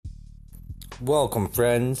Welcome,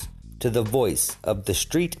 friends, to the voice of the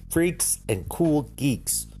street freaks and cool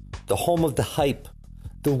geeks, the home of the hype,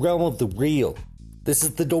 the realm of the real. This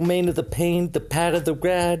is the domain of the pain, the pad of the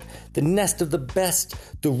rad, the nest of the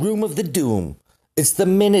best, the room of the doom. It's the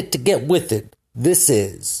minute to get with it. This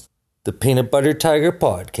is the Peanut Butter Tiger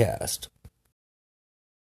Podcast.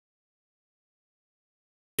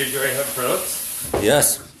 Did you already have products?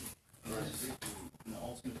 Yes.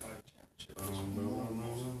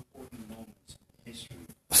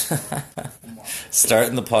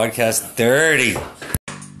 Starting the podcast dirty.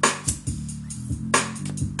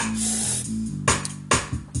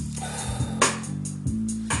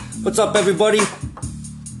 What's up, everybody?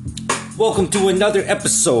 Welcome to another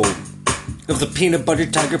episode of the Peanut Butter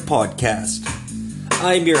Tiger Podcast.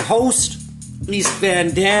 I'm your host, East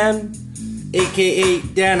Van Dan, aka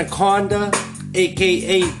Danaconda,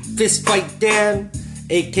 aka Fistfight Dan,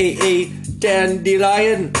 aka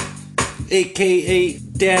Dandelion, aka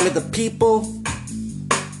Dan of the People,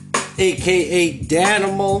 aka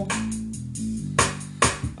Danimal.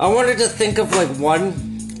 I wanted to think of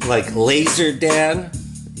one, Laser Dan.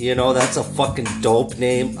 You know, that's a fucking dope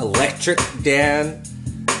name. Electric Dan.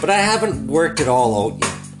 But I haven't worked it all out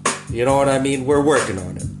yet. You know what I mean? We're working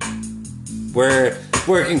on it. We're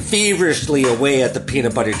working feverishly away at the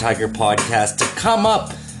Peanut Butter Tiger Podcast to come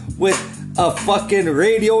up with a fucking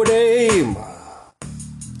radio name.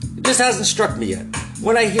 It just hasn't struck me yet.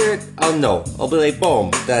 When I hear it, I'll know. I'll be like, boom,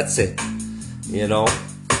 that's it. You know?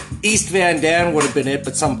 East Van Dan would have been it,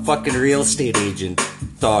 but some fucking real estate agent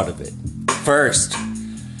thought of it first.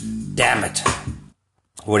 Damn it.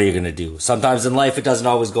 What are you gonna do? Sometimes in life it doesn't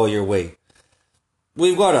always go your way.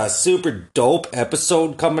 We've got a super dope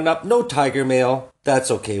episode coming up. No tiger mail. That's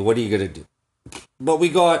okay. What are you gonna do? But we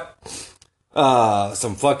got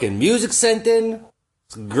some fucking music sent in.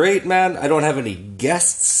 It's great, man. I don't have any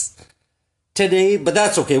guests today, but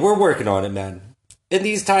that's okay. We're working on it, man. In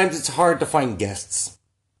these times, it's hard to find guests.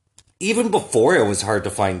 Even before it was hard to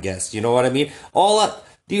find guests. You know what I mean?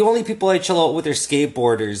 The only people I chill out with are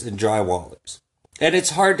skateboarders and drywallers. And it's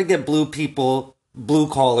hard to get blue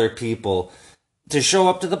collar people, to show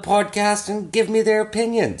up to the podcast and give me their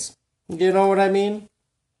opinions. You know what I mean?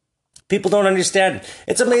 People don't understand it.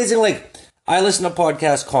 It's amazing, I listen to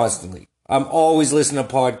podcasts constantly. I'm always listening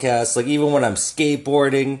to podcasts, even when I'm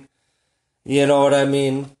skateboarding. You know what I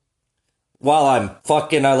mean? While I'm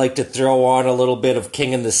fucking, I like to throw on a little bit of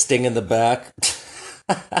King and the Sting in the back.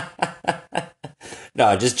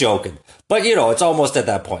 No, just joking. But, it's almost at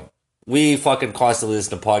that point. We fucking constantly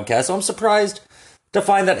listen to podcasts, so I'm surprised to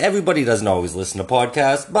find that everybody doesn't always listen to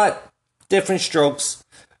podcasts, but different strokes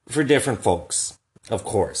for different folks, of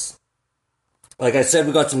course. Like I said,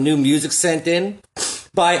 we got some new music sent in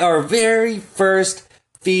by our very first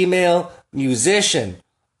female musician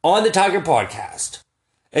on the Tiger Podcast.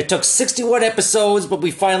 It took 61 episodes, but we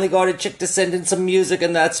finally got a chick to send in some music,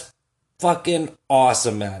 and that's fucking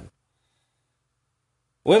awesome, man.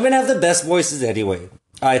 Women have the best voices anyway,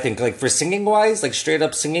 I think, for singing-wise, straight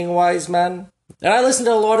up singing-wise, man. And I listen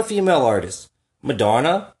to a lot of female artists.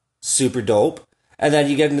 Madonna, super dope. And then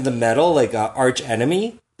you get into the metal, Arch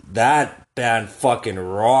Enemy. That band fucking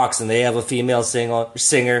rocks, and they have a female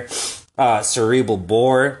singer. Cerebral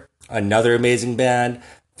Bore, another amazing band.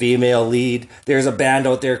 Female lead. There's a band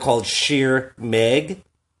out there called Sheer Meg.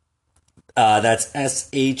 That's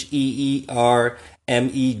Sheermeg.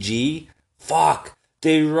 Fuck.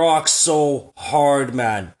 They rock so hard,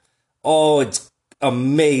 man. Oh, it's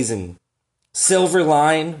amazing.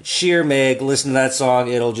 Silverline, Sheer Meg, listen to that song.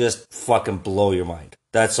 It'll just fucking blow your mind.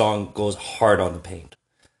 That song goes hard on the paint.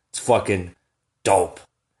 It's fucking dope.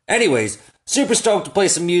 Anyways, super stoked to play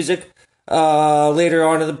some music later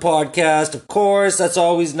on in the podcast. Of course, that's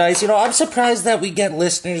always nice. I'm surprised that we get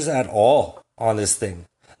listeners at all on this thing.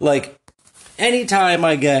 Anytime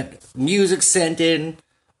I get music sent in,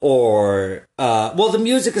 or, the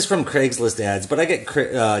music is from Craigslist ads, but I get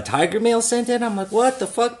Tiger Mail sent in. I'm like, what the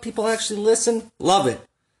fuck? People actually listen? Love it.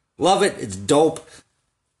 Love it. It's dope.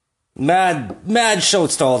 Mad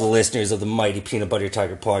shouts to all the listeners of the mighty Peanut Butter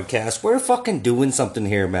Tiger Podcast. We're fucking doing something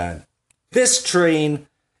here, man. This train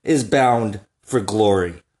is bound for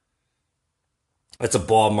glory. That's a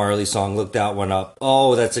Bob Marley song. Look that one up.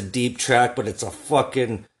 Oh, that's a deep track, but it's a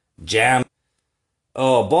fucking jam.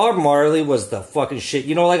 Oh, Bob Marley was the fucking shit.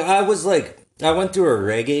 I went through a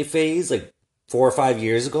reggae phase 4 or 5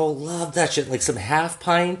 years ago. Loved that shit. Some Half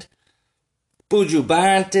Pint, Buju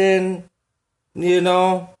Banton,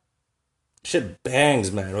 shit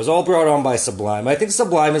bangs, man. It was all brought on by Sublime. I think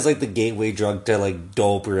Sublime is the gateway drug to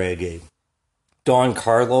dope reggae. Don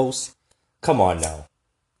Carlos. Come on now.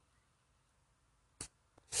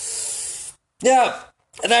 Yeah,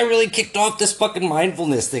 and I really kicked off this fucking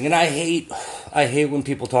mindfulness thing, and I hate when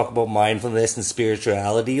people talk about mindfulness and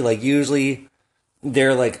spirituality. Like usually,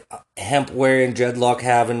 they're like hemp wearing, dreadlock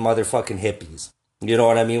having motherfucking hippies. You know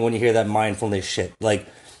what I mean? When you hear that mindfulness shit, like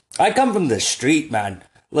I come from the street, man.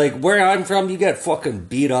 Like where I'm from, you get fucking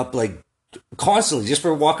beat up like constantly just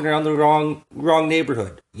for walking around the wrong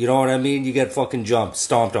neighborhood. You know what I mean? You get fucking jumped,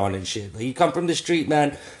 stomped on and shit. Like you come from the street,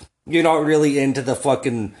 man. You're not really into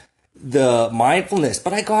the mindfulness.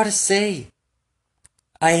 But I gotta say,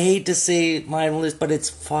 I hate to say mindfulness, but it's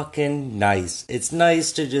fucking nice. It's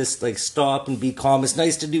nice to just like stop and be calm. It's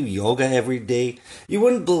nice to do yoga every day. You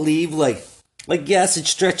wouldn't believe like yes, it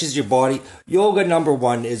stretches your body. Yoga number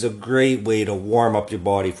one is a great way to warm up your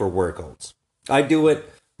body for workouts. I do it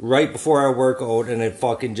right before I work out and it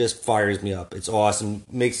fucking just fires me up. It's awesome.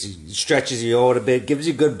 Makes you stretches you out a bit, gives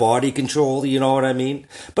you good body control, you know what I mean?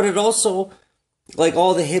 But it also like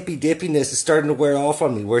all the hippy dippiness is starting to wear off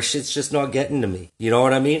on me where shit's just not getting to me. You know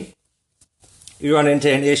what I mean? You run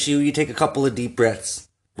into an issue, you take a couple of deep breaths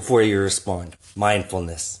before you respond.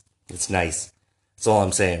 Mindfulness. It's nice. That's all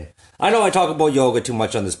I'm saying. I know I talk about yoga too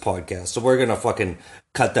much on this podcast, so we're gonna fucking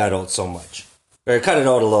cut that out so much. Or cut it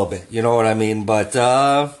out a little bit, you know what I mean? But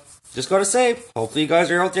just gotta say, hopefully you guys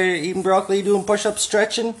are out there eating broccoli, doing push-ups,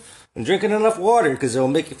 stretching, and drinking enough water, because it'll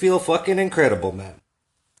make you feel fucking incredible, man.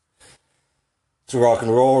 It's rock and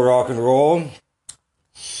roll, rock and roll.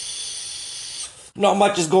 Not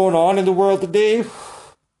much is going on in the world today.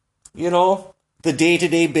 You know, the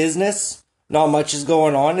day-to-day business. Not much is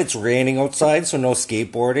going on. It's raining outside, so no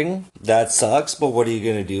skateboarding. That sucks, but what are you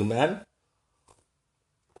gonna do, man?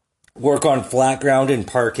 Work on flat ground and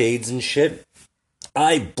parkades and shit.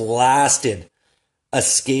 I blasted a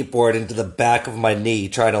skateboard into the back of my knee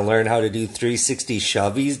trying to learn how to do 360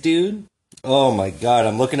 shovies, dude. Oh my god,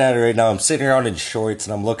 I'm looking at it right now. I'm sitting around in shorts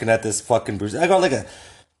and I'm looking at this fucking bruise. I got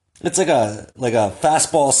it's like a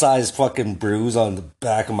fastball sized fucking bruise on the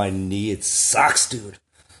back of my knee. It sucks, dude.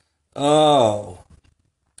 Oh,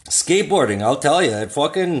 skateboarding, I'll tell you, it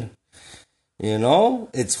fucking, you know,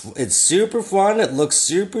 it's super fun. It looks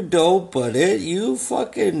super dope, but you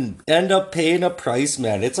fucking end up paying a price,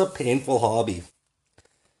 man. It's a painful hobby.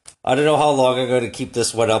 I don't know how long I'm going to keep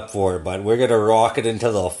this one up for, but we're going to rock it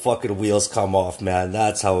until the fucking wheels come off, man.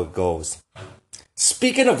 That's how it goes.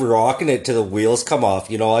 Speaking of rocking it till the wheels come off,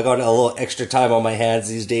 you know, I got a little extra time on my hands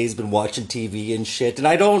these days, been watching TV and shit, and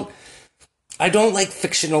I don't like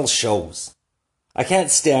fictional shows. I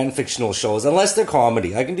can't stand fictional shows unless they're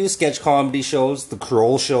comedy. I can do sketch comedy shows. The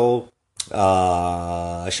Kroll Show,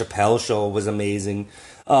 Chappelle Show was amazing.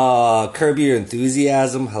 Curb Your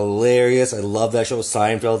Enthusiasm, hilarious. I love that show.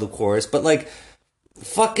 Seinfeld, of course. But like,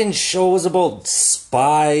 fucking shows about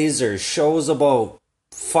spies or shows about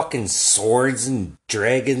fucking swords and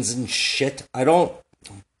dragons and shit. I don't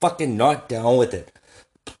fucking not down with it.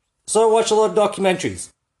 So I watch a lot of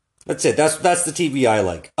documentaries. That's it. That's the TV I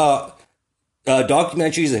like.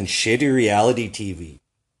 Documentaries and shitty reality TV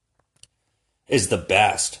is the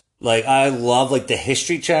best. Like, I love, like, the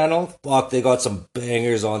History Channel. Fuck, they got some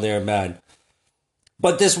bangers on there, man.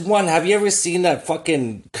 But this one, have you ever seen that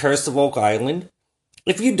fucking Curse of Oak Island?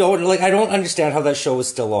 If you don't, like, I don't understand how that show is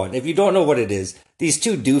still on. If you don't know what it is, these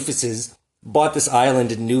two doofuses bought this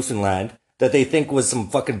island in Newfoundland that they think was some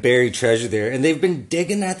fucking buried treasure there, and they've been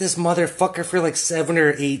digging at this motherfucker for, like, 7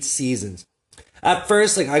 or 8 seasons. At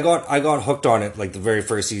first, like, I got hooked on it, like, the very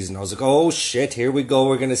first season. I was like, oh shit, here we go,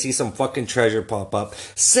 we're gonna see some fucking treasure pop up.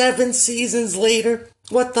 7 seasons later,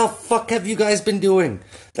 what the fuck have you guys been doing?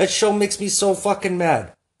 That show makes me so fucking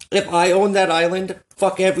mad. If I owned that island,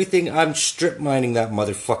 fuck everything, I'm strip mining that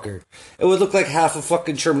motherfucker. It would look like half of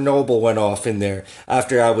fucking Chernobyl went off in there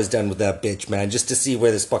after I was done with that bitch, man, just to see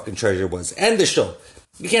where this fucking treasure was. End the show.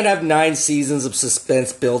 You can't have 9 seasons of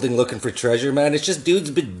suspense building looking for treasure, man. It's just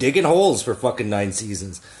dudes been digging holes for fucking 9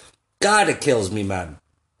 seasons. God, it kills me, man.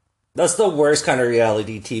 That's the worst kind of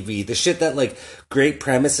reality TV. The shit that, like, great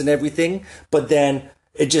premise and everything, but then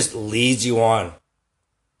it just leads you on.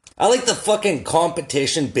 I like the fucking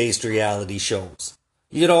competition-based reality shows.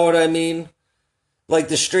 You know what I mean? Like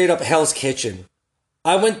the straight up Hell's Kitchen.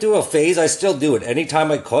 I went through a phase, I still do it.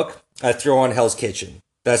 Anytime I cook, I throw on Hell's Kitchen.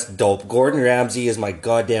 That's dope. Gordon Ramsay is my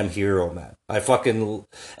goddamn hero, man. I fucking...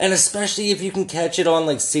 And especially if you can catch it on,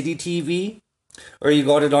 like, City TV, or you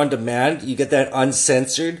got it on demand, you get that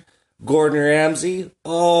uncensored Gordon Ramsay.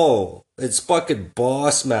 Oh, it's fucking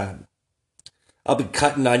boss, man. I'll be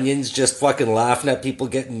cutting onions, just fucking laughing at people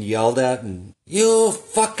getting yelled at, and, you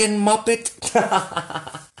fucking Muppet!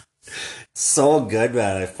 So good,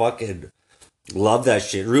 man. I fucking love that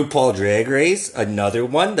shit. RuPaul Drag Race, another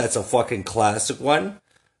one. That's a fucking classic one.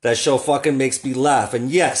 That show fucking makes me laugh.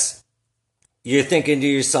 And yes, you're thinking to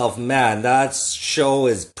yourself, man, that show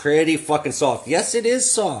is pretty fucking soft. Yes, it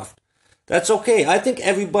is soft. That's okay. I think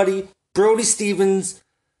everybody, Brody, I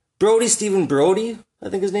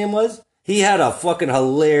think his name was. He had a fucking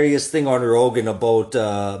hilarious thing on Rogan about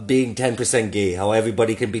being 10% gay, how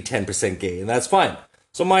everybody can be 10% gay, and that's fine.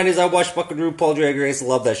 So mine is I watch fucking RuPaul Drag Race. I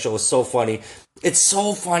love that show. It's so funny. It's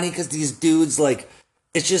so funny because these dudes, like,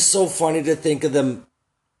 it's just so funny to think of them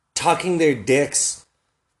tucking their dicks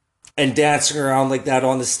and dancing around like that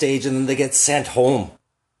on the stage, and then they get sent home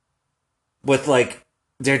with, like,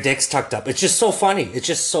 their dicks tucked up. It's just so funny. It's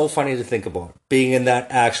just so funny to think about being in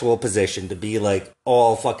that actual position, to be like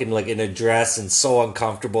all fucking like in a dress and so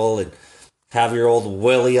uncomfortable, and have your old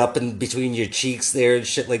willy up in between your cheeks there and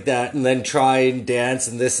shit like that, and then try and dance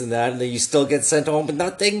and this and that, and then you still get sent home with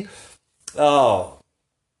nothing. Oh,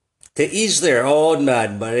 to each their own,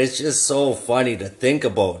 man, but it's just so funny to think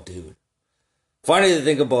about, dude. Funny to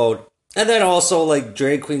think about. And then also, like,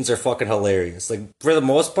 drag queens are fucking hilarious. Like, for the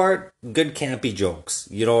most part, good campy jokes.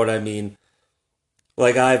 You know what I mean?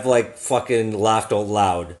 Like, I've, like, fucking laughed out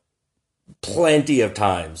loud plenty of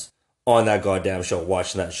times on that goddamn show,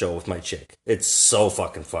 watching that show with my chick. It's so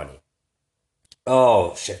fucking funny.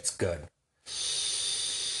 Oh, shit's good.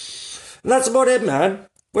 And that's about it, man.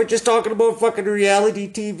 We're just talking about fucking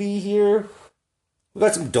reality TV here. We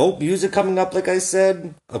got some dope music coming up, like I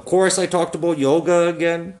said. Of course, I talked about yoga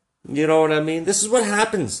again. You know what I mean? This is what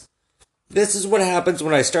happens. This is what happens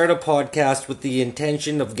when I start a podcast with the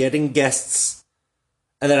intention of getting guests,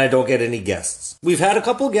 and then I don't get any guests. We've had a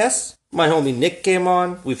couple guests. My homie Nick came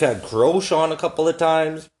on. We've had Crosh on a couple of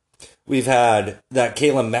times. We've had that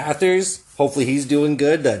Kayla Mathers. Hopefully he's doing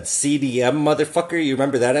good. That CDM motherfucker. You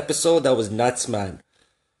remember that episode? That was nuts, man.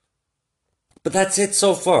 But that's it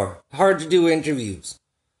so far. Hard to do interviews.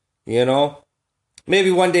 You know?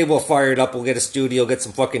 Maybe one day we'll fire it up. We'll get a studio, get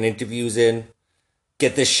some fucking interviews in.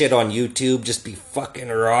 Get this shit on YouTube. Just be fucking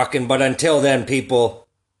rocking. But until then, people,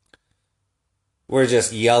 we're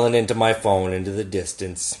just yelling into my phone into the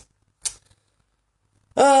distance.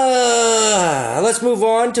 Let's move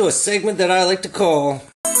on to a segment that I like to call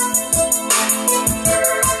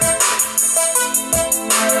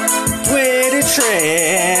Twitter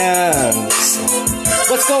Trends.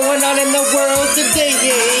 What's going on in the world today?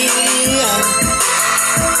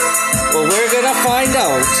 Well, we're gonna find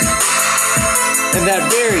out in that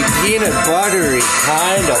very peanut buttery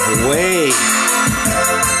kind of way.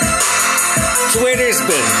 Twitter's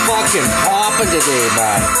been fucking popping today,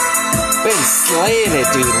 man. Been slaying it,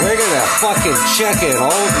 dude. We're gonna fucking check it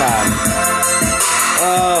out, man.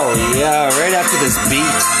 Oh, yeah, right after this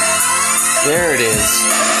beat. There it is.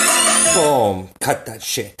 Boom. Cut that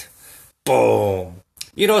shit. Boom.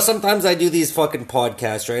 You know, sometimes I do these fucking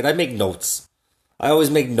podcasts, right? I make notes. I always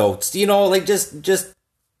make notes, you know, like just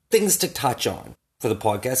things to touch on for the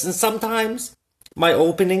podcast. And sometimes my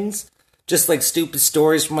openings, just like stupid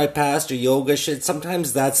stories from my past or yoga shit,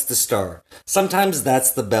 sometimes that's the star. Sometimes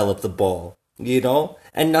that's the belle of the ball, you know?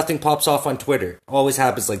 And nothing pops off on Twitter. Always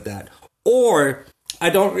happens like that. Or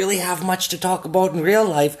I don't really have much to talk about in real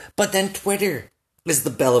life, but then Twitter is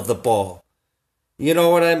the belle of the ball. You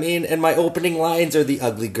know what I mean? And my opening lines are the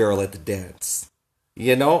ugly girl at the dance.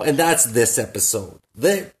 You know? And that's this episode.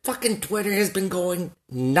 The fucking Twitter has been going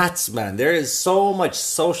nuts, man. There is so much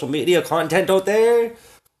social media content out there.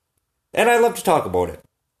 And I love to talk about it.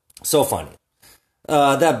 So funny.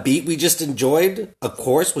 That beat we just enjoyed, of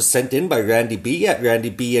course, was sent in by Randy B at Randy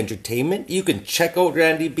B Entertainment. You can check out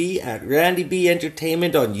Randy B at Randy B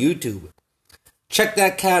Entertainment on YouTube. Check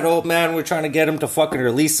that cat out, man. We're trying to get him to fucking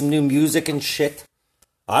release some new music and shit.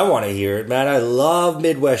 I want to hear it, man. I love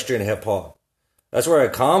Midwestern hip-hop. That's where I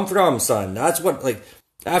come from, son. That's what, like,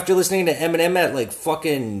 after listening to Eminem at, like,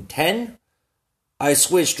 fucking 10, I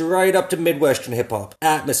switched right up to Midwestern hip-hop.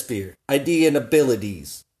 Atmosphere, idea, and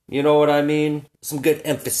abilities. You know what I mean? Some good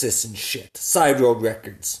emphasis and shit. Side Road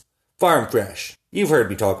Records. Farm Fresh. You've heard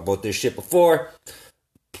me talk about this shit before.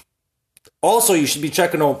 Also, you should be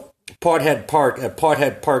checking out Pothead Park at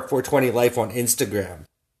Pothead Park 420 Life on Instagram.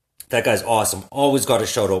 That guy's awesome. Always got to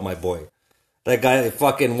shout out my boy. That guy,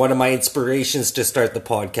 fucking one of my inspirations to start the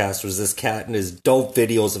podcast was this cat and his dope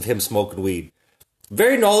videos of him smoking weed.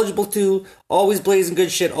 Very knowledgeable too. Always blazing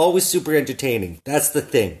good shit. Always super entertaining. That's the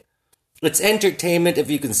thing. It's entertainment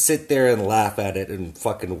if you can sit there and laugh at it and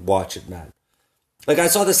fucking watch it, man. Like, I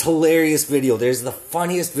saw this hilarious video. There's the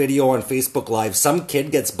funniest video on Facebook Live. Some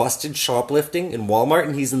kid gets busted shoplifting in Walmart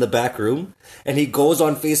and he's in the back room. And he goes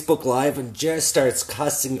on Facebook Live and just starts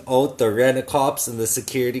cussing out the rent-a-cops and the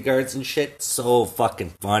security guards and shit. So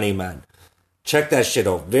fucking funny, man. Check that shit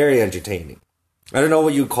out. Very entertaining. I don't know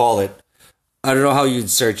what you call it. I don't know how you'd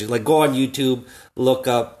search it. Like, go on YouTube, look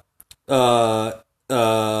up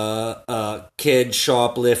kid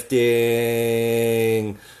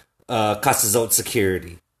shoplifting, cusses out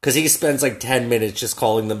security. Because he spends like 10 minutes just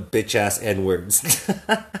calling them bitch-ass N-words.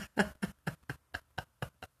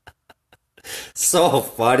 So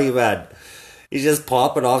funny, man. He's just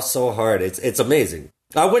popping off so hard. It's amazing.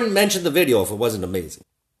 I wouldn't mention the video if it wasn't amazing.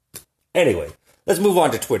 Anyway, let's move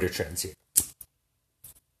on to Twitter trends here.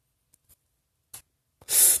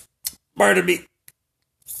 Pardon me.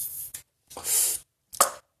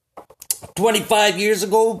 25 years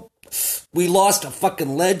ago, we lost a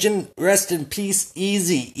fucking legend. Rest in peace,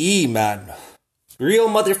 Eazy-E, man. Real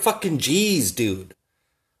motherfucking G's, dude.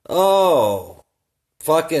 Oh,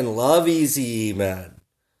 fucking love Eazy-E, man.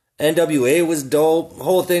 NWA was dope.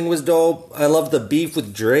 Whole thing was dope. I love the beef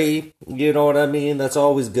with Dre. You know what I mean? That's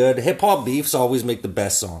always good. Hip-hop beefs always make the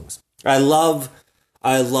best songs. I love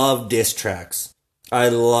diss tracks. I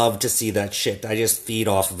love to see that shit. I just feed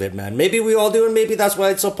off of it, man. Maybe we all do, and maybe that's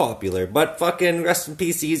why it's so popular. But fucking rest in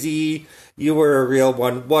peace, Eazy. You were a real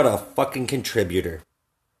one. What a fucking contributor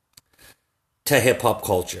to hip-hop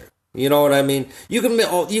culture. You know what I mean? You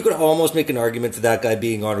could almost make an argument for that guy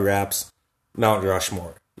being on Rap's Mount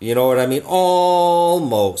Rushmore. You know what I mean?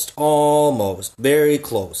 Almost. Very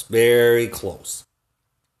close.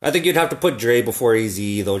 I think you'd have to put Dre before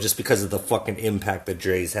Eazy-E, though, just because of the fucking impact that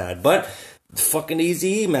Dre's had. But fucking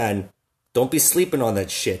Eazy-E, man. Don't be sleeping on that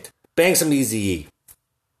shit. Bang some Eazy-E.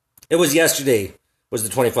 It was yesterday, was the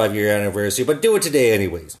 25-year anniversary, but do it today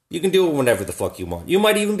anyways. You can do it whenever the fuck you want. You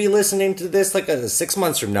might even be listening to this like 6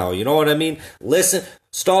 months from now, you know what I mean? Listen,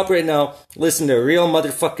 stop right now, listen to real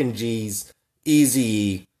motherfucking G's,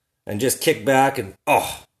 Eazy-E, and just kick back and,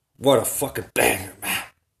 oh, what a fucking banger, man.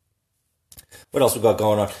 What else we got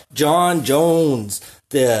going on? John Jones,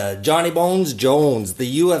 the Johnny Bones Jones,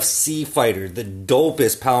 the UFC fighter, the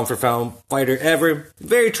dopest pound for pound fighter ever.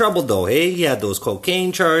 Very troubled though, hey? He had those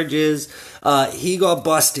cocaine charges. He got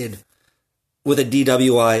busted with a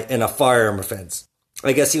DWI and a firearm offense.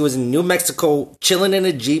 I guess he was in New Mexico, chilling in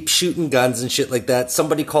a Jeep, shooting guns and shit like that.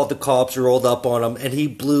 Somebody called the cops, rolled up on him, and he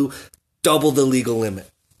blew double the legal limit.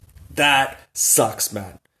 That sucks,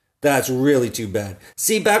 man. That's really too bad.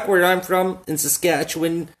 See, back where I'm from, in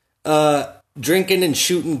Saskatchewan, drinking and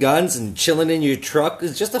shooting guns and chilling in your truck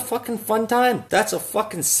is just a fucking fun time. That's a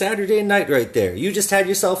fucking Saturday night right there. You just had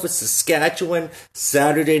yourself a Saskatchewan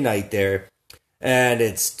Saturday night there. And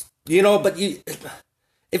it's, you know, but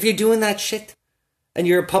if you're doing that shit and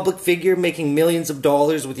you're a public figure making millions of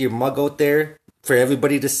dollars with your mug out there for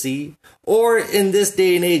everybody to see, or in this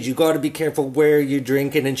day and age, you got to be careful where you're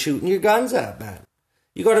drinking and shooting your guns at, man.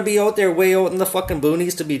 You gotta be out there way out in the fucking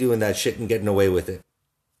boonies to be doing that shit and getting away with it.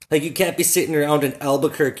 Like, you can't be sitting around in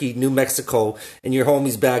Albuquerque, New Mexico, in your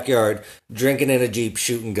homie's backyard, drinking in a Jeep,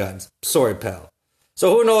 shooting guns. Sorry, pal.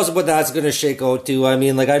 So who knows what that's gonna shake out to. I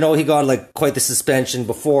mean, like, I know he got, like, quite the suspension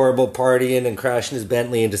before about partying and crashing his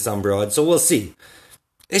Bentley into some broad, so we'll see.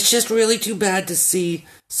 It's just really too bad to see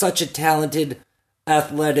such a talented,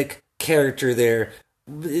 athletic character there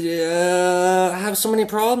have so many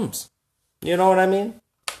problems. You know what I mean?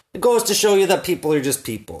 It goes to show you that people are just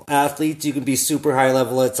people. Athletes, you can be super high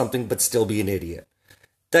level at something but still be an idiot.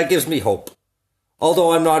 That gives me hope.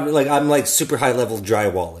 Although I'm like super high level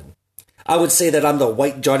drywalling. I would say that I'm the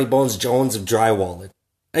white Johnny Bones Jones of drywalling.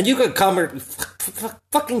 And you could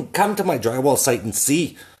fucking come to my drywall site and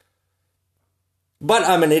see. But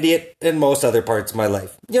I'm an idiot in most other parts of my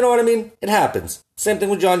life. You know what I mean? It happens. Same thing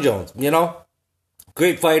with John Jones, you know?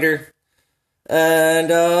 Great fighter. And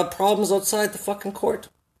problems outside the fucking court,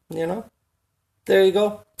 you know? There you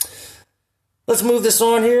go. Let's move this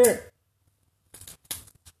on here.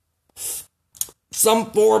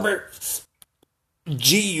 Some former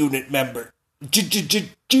G-Unit member,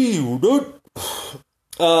 G-Unit,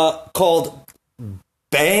 called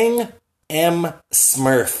Bang M.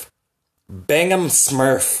 Smurf. Bang M.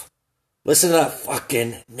 Smurf. Listen to that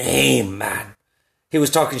fucking name, man. He was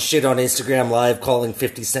talking shit on Instagram Live, calling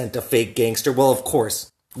 50 Cent a fake gangster. Well, of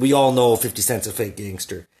course, we all know 50 Cent's a fake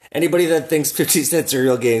gangster. Anybody that thinks 50 Cent's a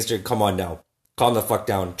real gangster, come on now. Calm the fuck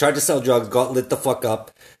down. Tried to sell drugs, got lit the fuck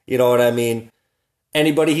up. You know what I mean?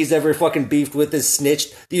 Anybody he's ever fucking beefed with is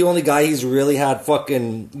snitched. The only guy he's really had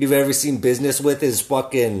fucking, you've ever seen business with is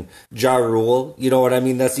fucking Ja Rule. You know what I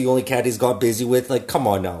mean? That's the only cat he's got busy with. Like, come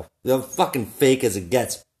on now. The fucking fake as it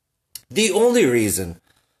gets. The only reason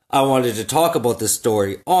I wanted to talk about this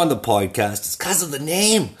story on the podcast is because of the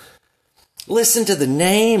name. Listen to the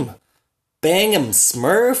name. Bang M.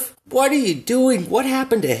 Smurf? What are you doing? What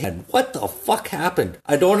happened to him? What the fuck happened?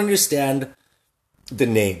 I don't understand the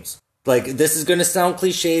names. Like, this is gonna sound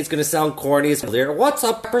cliche, it's gonna sound corny, it's clear. What's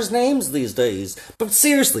up rappers' names these days? But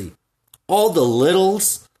seriously, all the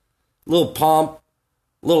littles, Lil Pump,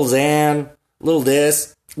 Lil Xan, Lil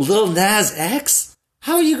this, Lil Nas X?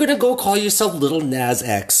 How are you gonna go call yourself Lil Nas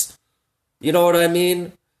X? You know what I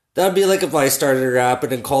mean? That'd be like if I started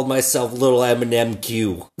rapping and called myself Lil Eminem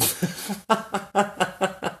Q.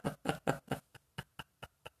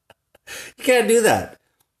 You can't do that.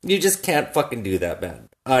 You just can't fucking do that, man.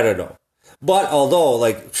 I don't know. But although,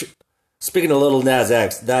 like, speaking of Lil Nas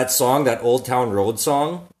X, that song, that Old Town Road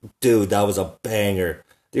song, dude, that was a banger.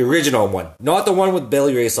 The original one. Not the one with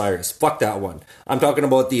Billy Ray Cyrus. Fuck that one. I'm talking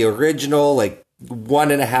about the original, like,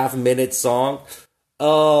 1.5 minute song.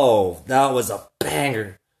 Oh, that was a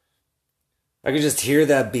banger. I could just hear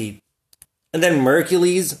that beat. And then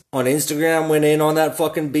Mercules on Instagram went in on that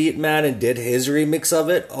fucking beat, man, and did his remix of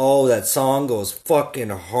it. Oh, that song goes fucking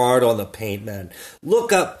hard on the paint, man.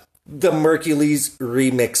 Look up the Mercules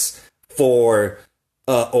remix for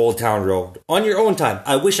Old Town Road on your own time.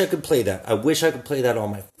 I wish I could play that. I wish I could play that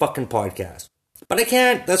on my fucking podcast. But I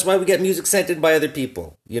can't. That's why we get music sent in by other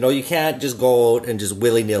people. You know, you can't just go out and just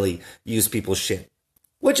willy-nilly use people's shit.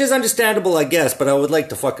 Which is understandable, I guess, but I would like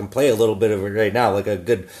to fucking play a little bit of it right now. Like a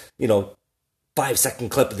good, 5-second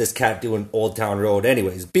clip of this cat doing Old Town Road.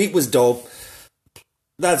 Anyways, beat was dope.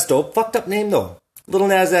 That's dope. Fucked up name, though. Lil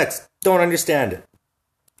Nas X. Don't understand it.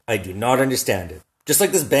 I do not understand it. Just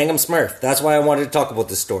like this Bang'em Smurf. That's why I wanted to talk about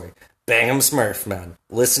this story. Bang'em Smurf, man.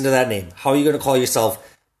 Listen to that name. How are you going to call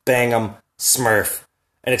yourself Bang'em Smurf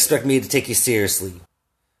and expect me to take you seriously?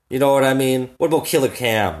 You know what I mean? What about Killer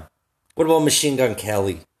Cam? What about Machine Gun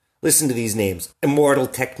Kelly? Listen to these names. Immortal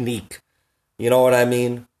Technique. You know what I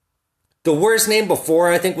mean? The worst name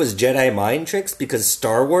before, I think, was Jedi Mind Tricks because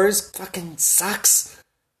Star Wars fucking sucks.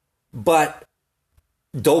 But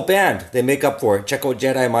dope band. They make up for it. Check out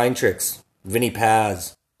Jedi Mind Tricks. Vinny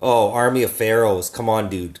Paz. Oh, Army of Pharaohs. Come on,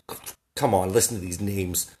 dude. Come on, listen to these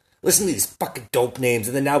names. Listen to these fucking dope names.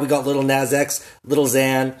 And then now we got Lil Nas X, Lil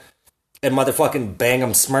Xan, and motherfucking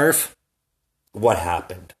Bang'em Smurf. What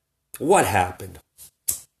happened? What happened?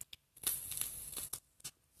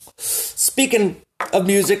 Speaking of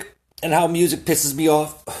music and how music pisses me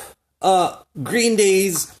off, Green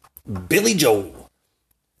Day's Billy Joel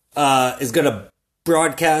is going to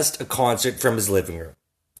broadcast a concert from his living room.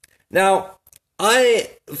 Now, I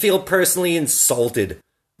feel personally insulted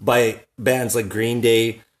by bands like Green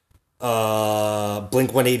Day,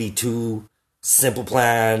 Blink-182, Simple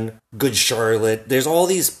Plan, Good Charlotte. There's all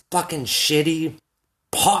these fucking shitty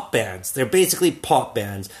pop bands. They're basically pop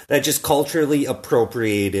bands that just culturally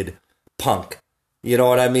appropriated punk. You know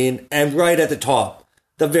what I mean? And right at the top,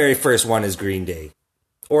 the very first one is Green Day.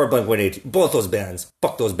 Or Blink-182. Both those bands.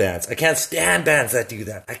 Fuck those bands. I can't stand bands that do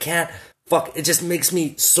that. I can't. Fuck. It just makes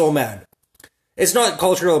me so mad. It's not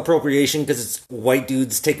cultural appropriation because it's white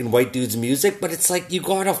dudes taking white dudes' music, but it's like you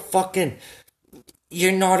gotta fucking...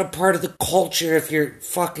 You're not a part of the culture if you're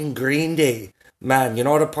fucking Green Day. Man, you're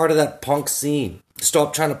not a part of that punk scene.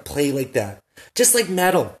 Stop trying to play like that. Just like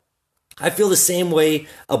metal. I feel the same way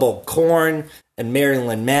about Korn and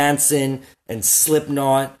Marilyn Manson and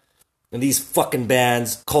Slipknot and these fucking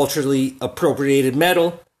bands, culturally appropriated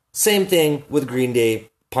metal. Same thing with Green Day,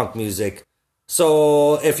 punk music.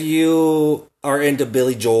 So if you are into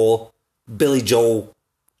Billy Joel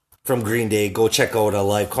from Green Day, go check out a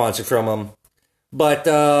live concert from him. But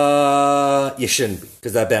you shouldn't be,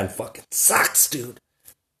 because that band fucking sucks, dude.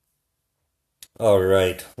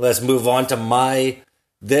 Alright, let's move on to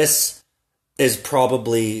this is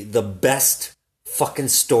probably the best fucking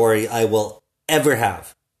story I will ever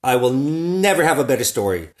have. I will never have a better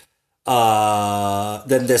story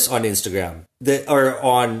than this on Instagram. Or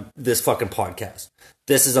on this fucking podcast.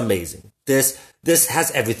 This is amazing. This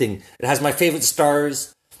has everything. It has my favorite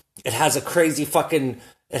stars. It has a crazy fucking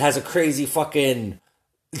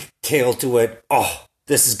tale to it. Oh,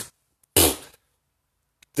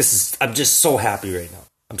 I'm just so happy right now.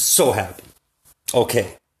 I'm so happy.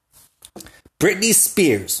 Okay. Britney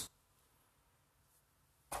Spears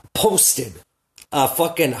posted a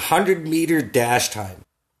fucking 100-meter dash time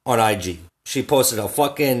on IG. She posted a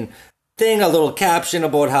fucking thing, a little caption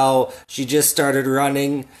about how she just started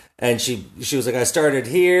running. And she was like, I started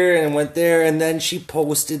here and went there. And then she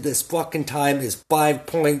posted this fucking time is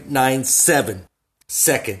 5.97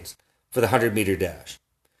 seconds for the 100-meter dash.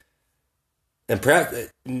 And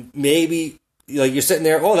perhaps, maybe, like, you're sitting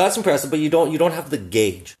there, oh, that's impressive, but you don't have the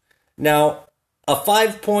gauge. Now, a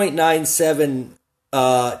 5.97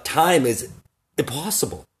 time is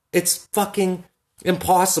impossible. It's fucking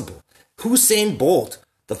impossible. Usain Bolt,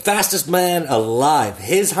 the fastest man alive,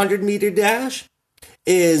 his 100-meter dash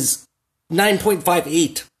is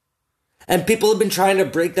 9.58. And people have been trying to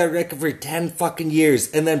break that record for 10 fucking years.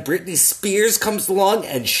 And then Britney Spears comes along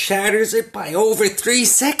and shatters it by over 3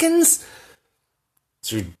 seconds?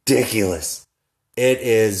 It's ridiculous. It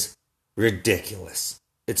is ridiculous.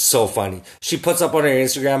 It's so funny. She puts up on her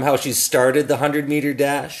Instagram how she started the 100-meter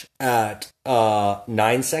dash at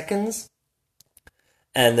 9 seconds.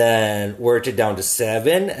 And then worked it down to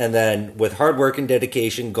 7. And then with hard work and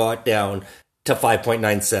dedication got down to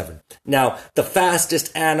 5.97. Now, the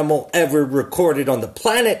fastest animal ever recorded on the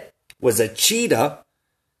planet was a cheetah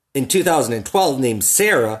in 2012 named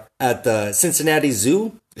Sarah at the Cincinnati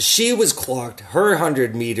Zoo. She was clocked, her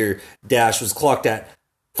 100-meter dash was clocked at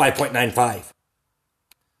 5.95.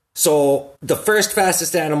 So, the first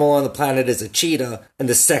fastest animal on the planet is a cheetah, and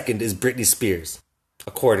the second is Britney Spears,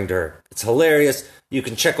 according to her. It's hilarious. You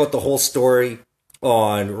can check out the whole story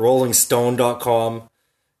on rollingstone.com.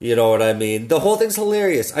 You know what I mean? The whole thing's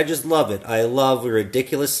hilarious. I just love it. I love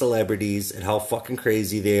ridiculous celebrities and how fucking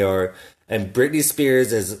crazy they are. And Britney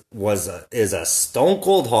Spears is a stone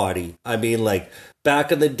cold hottie. I mean, like,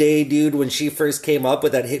 back in the day, dude, when she first came up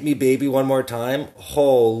with that Hit Me Baby One More Time,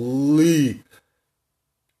 holy.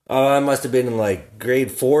 I must have been in, like, grade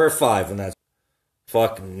 4 or 5 when that's...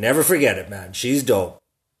 Fuck, never forget it, man. She's dope.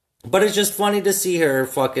 But it's just funny to see her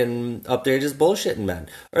fucking up there just bullshitting, man.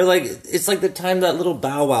 Or, like, it's like the time that little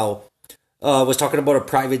Bow Wow was talking about a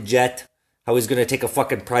private jet. How he's going to take a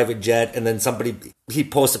fucking private jet. And then he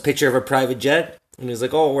posts a picture of a private jet. And he's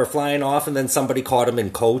like, oh, we're flying off. And then somebody caught him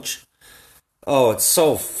in coach. Oh, it's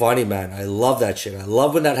so funny, man. I love that shit. I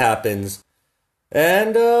love when that happens.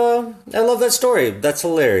 And I love that story. That's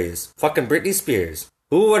hilarious. Fucking Britney Spears.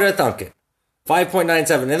 Who would have thunk it?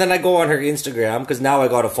 5.97. And then I go on her Instagram, because now I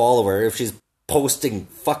gotta follow her. If she's posting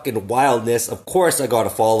fucking wildness, of course I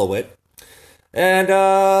gotta follow it. And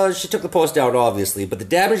she took the post down, obviously, but the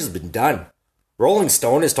damage has been done. Rolling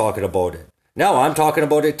Stone is talking about it. Now I'm talking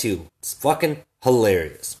about it too. It's fucking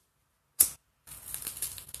hilarious.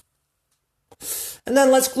 And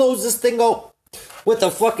then let's close this thing out with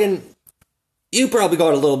a fucking... You probably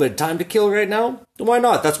got a little bit of time to kill right now. Why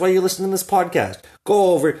not? That's why you're listening to this podcast.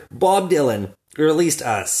 Go over. Bob Dylan released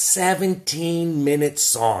a 17-minute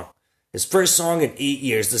song. His first song in 8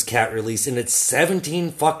 years this cat released, and it's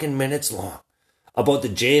 17 fucking minutes long. About the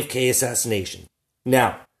JFK assassination.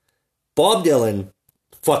 Now, Bob Dylan,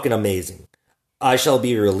 fucking amazing. I Shall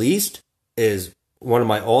Be Released is one of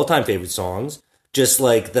my all-time favorite songs. Just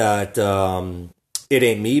like that, It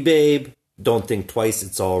Ain't Me, Babe. Don't Think Twice,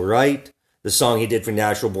 It's Alright. The song he did for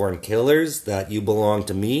Natural Born Killers, that You Belong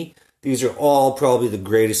to Me. These are all probably the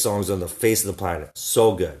greatest songs on the face of the planet.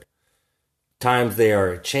 So good. Times They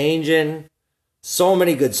Are Changin'. So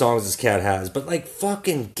many good songs this cat has. But, like,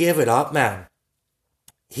 fucking give it up, man.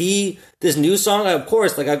 This new song, of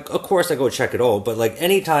course I go check it out. But, like,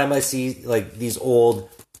 anytime I see, like, these old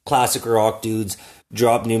classic rock dudes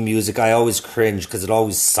drop new music, I always cringe because it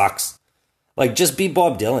always sucks. Like, just be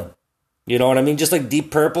Bob Dylan. You know what I mean? Just like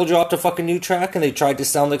Deep Purple dropped a fucking new track and they tried to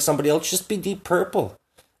sound like somebody else. Just be Deep Purple.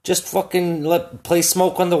 Just fucking play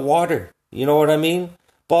Smoke on the Water. You know what I mean?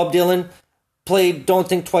 Bob Dylan played Don't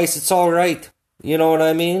Think Twice, It's Alright. You know what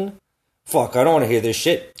I mean? Fuck, I don't want to hear this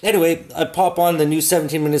shit. Anyway, I pop on the new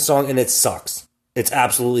 17-minute song and it sucks. It's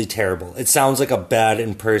absolutely terrible. It sounds like a bad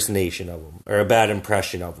impersonation of him. Or a bad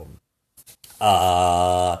impression of him.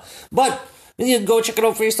 But... you can go check it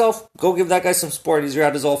out for yourself. Go give that guy some support. He's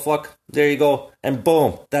rad as all fuck. There you go. And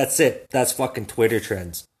boom. That's it. That's fucking Twitter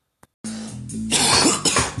trends.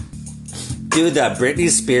 Dude, that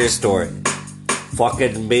Britney Spears story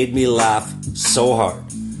fucking made me laugh so hard.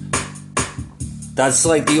 That's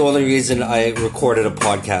like the only reason I recorded a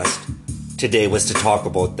podcast today was to talk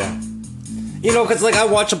about that. You know, because like I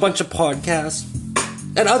watch a bunch of podcasts.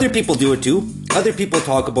 And other people do it too. Other people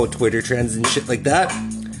talk about Twitter trends and shit like that.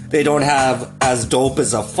 They don't have as dope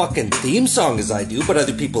as a fucking theme song as I do, but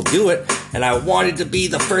other people do it. And I wanted to be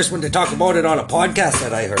the first one to talk about it on a podcast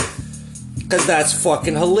that I heard. Because that's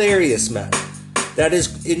fucking hilarious, man. That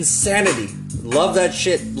is insanity. Love that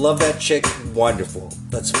shit. Love that chick. Wonderful.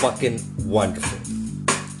 That's fucking wonderful.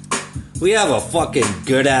 We have a fucking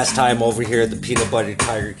good-ass time over here at the Peanut Butter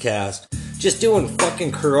Tiger Cast. Just doing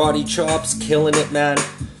fucking karate chops. Killing it, man.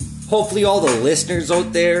 Hopefully all the listeners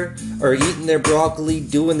out there are eating their broccoli,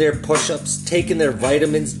 doing their push-ups, taking their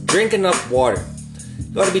vitamins, drinking enough water.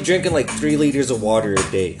 You gotta be drinking like 3 liters of water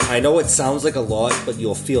a day. I know it sounds like a lot, but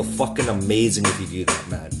you'll feel fucking amazing if you do that,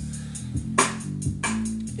 man.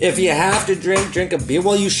 If you have to drink a beer.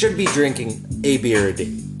 Well, you should be drinking a beer a day.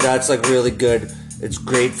 That's like really good. It's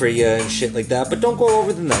great for you and shit like that. But don't go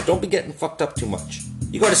over than that. Don't be getting fucked up too much.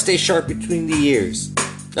 You gotta stay sharp between the ears.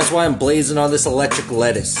 That's why I'm blazing on this electric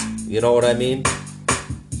lettuce. You know what I mean?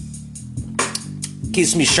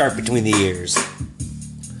 Keeps me sharp between the ears.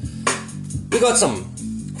 We got some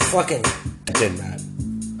fucking man.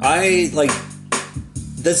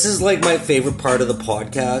 This is like my favorite part of the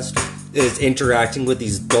podcast, is interacting with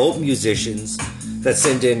these dope musicians that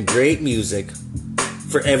send in great music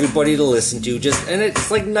for everybody to listen to. And it's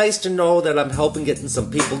like nice to know that I'm helping getting some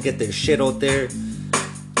people get their shit out there.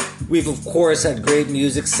 We've of course had great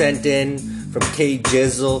music sent in from K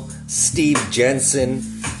Jizzle, Steve Jensen,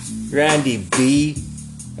 Randy B,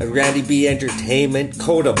 Randy B Entertainment,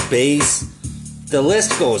 Coda Bass. The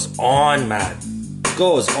list goes on, man.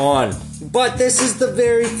 Goes on. But this is the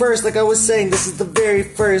very first, like I was saying, this is the very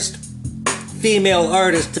first female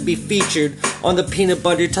artist to be featured on the Peanut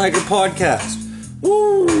Butter Tiger podcast.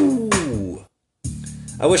 Woo!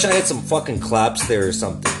 I wish I had some fucking claps there or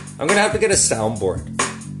something. I'm gonna have to get a soundboard.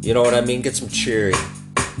 You know what I mean? Get some cheering.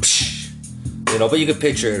 You know, but you can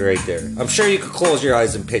picture it right there. I'm sure you could close your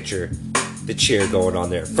eyes and picture the cheer going on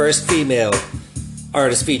there. First female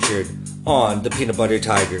artist featured on the Peanut Butter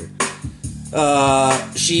Tiger.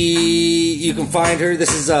 You can find her.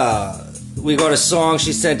 This is, we got a song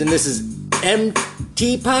she sent in. This is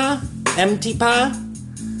M-T-Pa?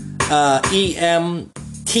 E-M-T-E-E-P-A.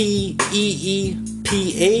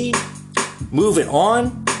 Move It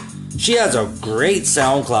On. She has a great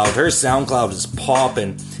SoundCloud. Her SoundCloud is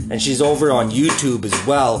popping. And she's over on YouTube as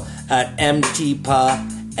well at M-T-Pa,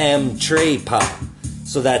 M-Tre-Pa.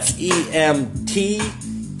 So that's E-M-T-E-E-P-A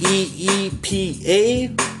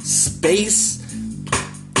space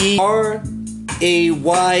E-R-A-Y-P-A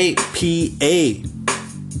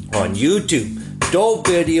on YouTube. Dope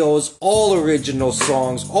videos, all original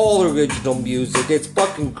songs, all original music. It's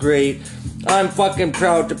fucking great. I'm fucking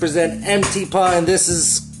proud to present M-T-Pa, and this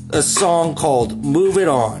is a song called Move It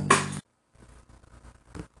On.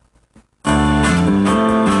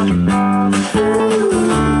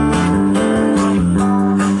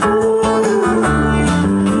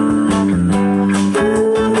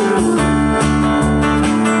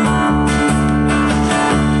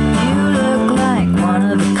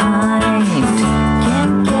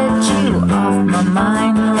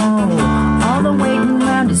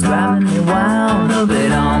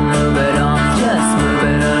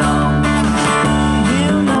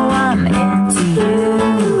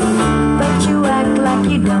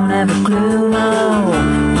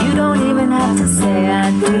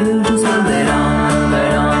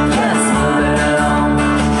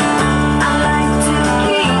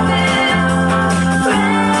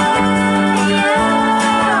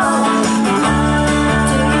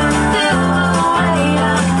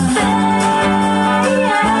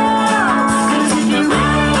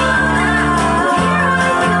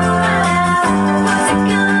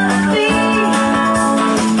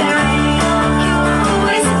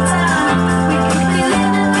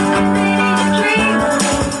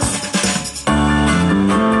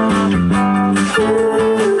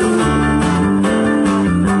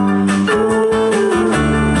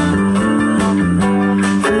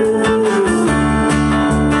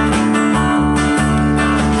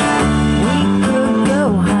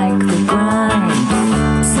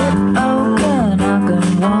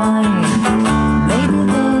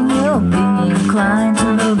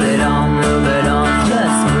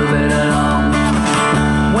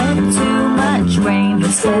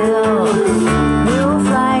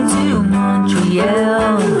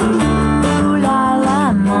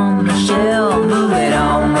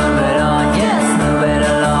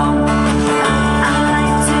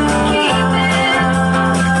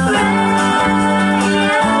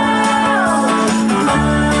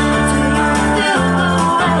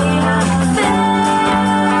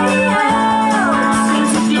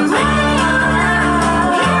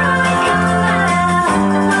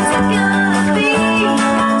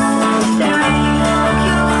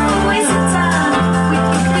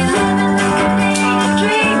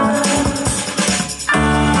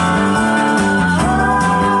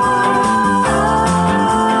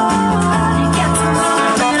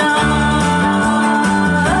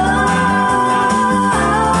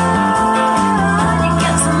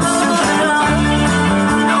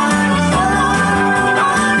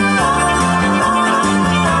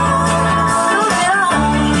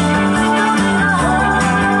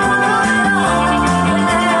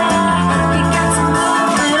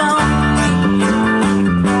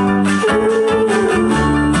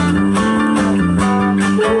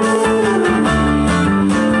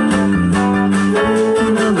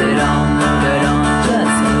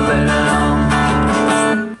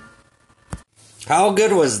 How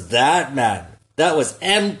good was that, man? That was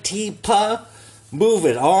M-T-Pa Move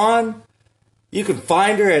It On. You can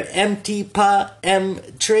find her at MTPA,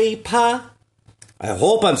 Mtrepa. I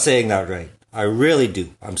hope I'm saying that right. I really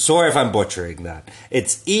do. I'm sorry if I'm butchering that.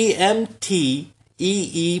 It's EMTEEPA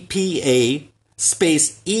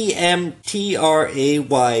space EMTRAYPA.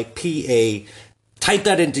 Type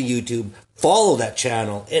that into YouTube. Follow that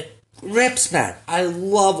channel. It rips, man. I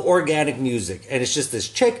love organic music. And it's just this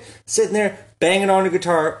chick sitting there banging on her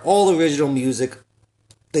guitar. All original music.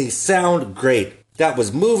 They sound great. That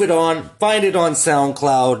was Move It On. Find it on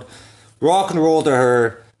SoundCloud. Rock and roll to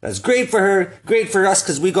her. That's great for her. Great for us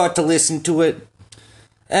because we got to listen to it.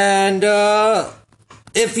 And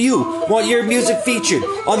if you want your music featured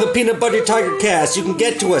on the Peanut Butter Tiger Cast, you can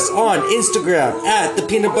get to us on Instagram at the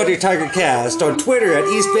Peanut Butter Tiger Cast, on Twitter at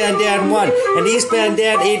EastBandDan1 and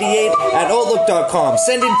EastBandDan88 at Outlook.com.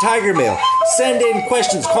 Send in Tiger Mail. Send in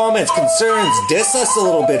questions, comments, concerns. Diss us a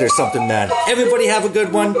little bit or something, man. Everybody have a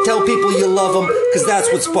good one. Tell people you love them because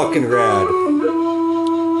that's what's fucking rad.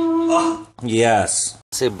 Yes.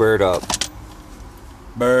 Say bird up.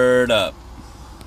 Bird up.